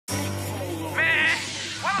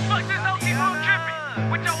fuck this hoe keep on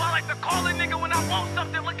tripping? With your I like to call a nigga when I want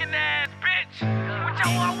something looking ass bitch. With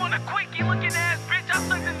your I want a quickie looking ass bitch. I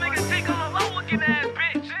suck this nigga dick on a low looking ass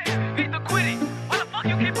bitch. Need to quit it. Why the fuck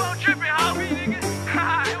you keep on tripping, hoe?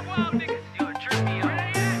 Ha, you wild niggas. You a trippy, hoe.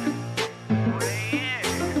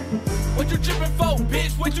 What you trippin' for,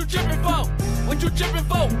 bitch? What you trippin' for? What you trippin'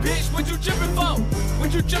 for, bitch? What you trippin' for?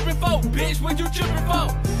 What you trippin' for, bitch? What you trippin' for?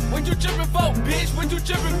 What you trippin' for, bitch? What you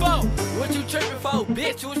trippin' for? What you trippin' for,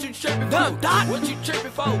 bitch? What you trippin' for? What you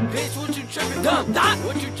trippin' for, bitch? What you trippin' for?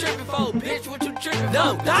 What you trippin' for, bitch? What you trippin'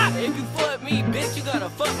 for? If you fuck me, bitch, you gotta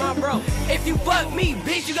fuck my bro. If you fuck me,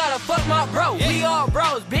 bitch, you gotta fuck my bro. We all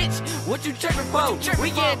bros, bitch. What you trippin' for?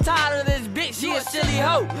 We getting tired of this bitch. She a silly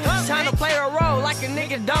hoe. Trying to play a role like a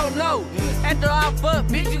nigga don't know. After I fuck,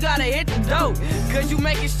 bitch, you gotta hit the dope. Cause you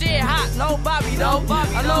making shit hot, no Bobby though.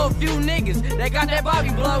 I know a few niggas that got that Bobby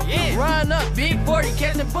blow. Run up, big 40,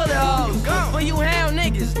 catching bullet holes. For you ham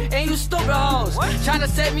niggas and you stupid hoes. Tryna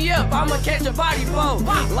set me up, I'ma catch a body blow.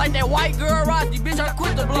 Like that white girl Rocky, bitch, I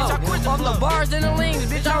quit the blow. Off the bars and the links,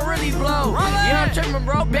 bitch, I really blow. Yeah, I'm trippin',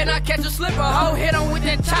 bro, bet I catch a slipper hoe. Hit on with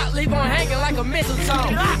that chop, leave on hanging like a mistletoe.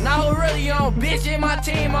 Now who really on, bitch, and my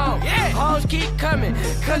team on. Hoes keep coming,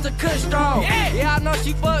 cause the kush strong. Yeah, I know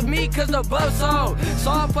she fuck me cause the buzz on. So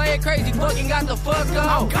I play it crazy, fucking got the fuck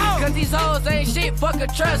on. Cause these hoes ain't shit, fuck a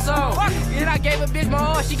trust on. Then I gave a bitch my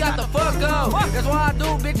all, she got the fuck on. That's why I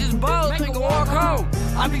do bitches bold, so you can walk home.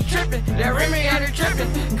 I be trippin', that Remy got her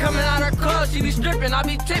trippin'. Coming out her club, she be strippin', I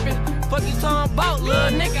be tippin'. Fuck you talking about,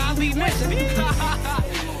 little nigga, I be missing.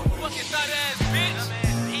 Fucking nut ass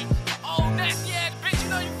bitch. Oh, nasty ass bitch, you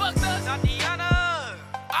know you fucked us. Tatiana.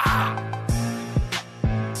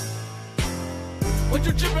 What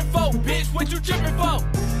you trippin' for, bitch? What you trippin' for?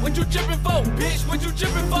 What you trippin' for, bitch? What you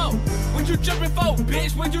trippin' for? What you trippin' for,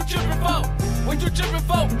 bitch? What you trippin' for? What you trippin'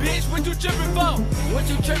 for, bitch? What you trippin' for? What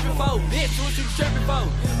you trippin' for, bitch? What you trippin' for?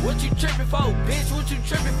 What you trippin' for, bitch? What you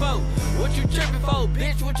trippin' for? What you trippin' for,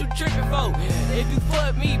 bitch? What you trippin' for? If you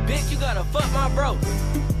fuck me, bitch, you gotta fuck my bro.